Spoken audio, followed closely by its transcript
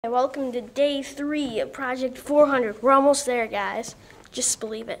Welcome to day 3 of Project 400. We're almost there, guys. Just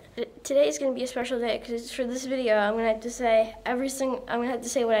believe it. Today is going to be a special day because for this video, I'm going to have to say everything. I'm going to have to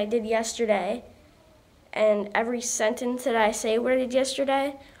say what I did yesterday, and every sentence that I say what I did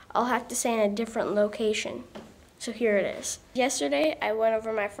yesterday, I'll have to say in a different location. So here it is. Yesterday, I went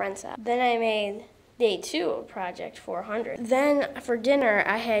over my friend's house. Then I made day 2 of Project 400. Then for dinner,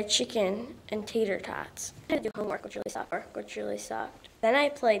 I had chicken and tater tots. I had to do homework, which really sucked. Then I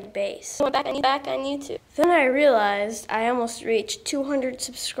played bass. I went back on YouTube. Then I realized I almost reached 200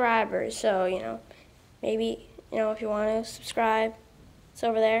 subscribers. So, maybe, if you want to subscribe, it's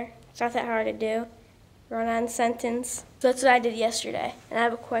over there. It's not that hard to do. Run-on sentence. So that's what I did yesterday. And I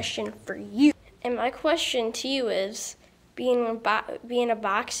have a question for you. And my question to you is, be in a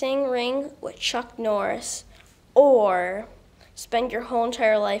boxing ring with Chuck Norris, or spend your whole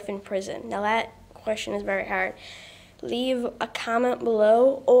entire life in prison? Now that question is very hard. Leave a comment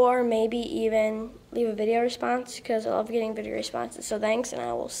below, or maybe even leave a video response, because I love getting video responses. So thanks, and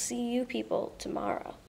I will see you people tomorrow.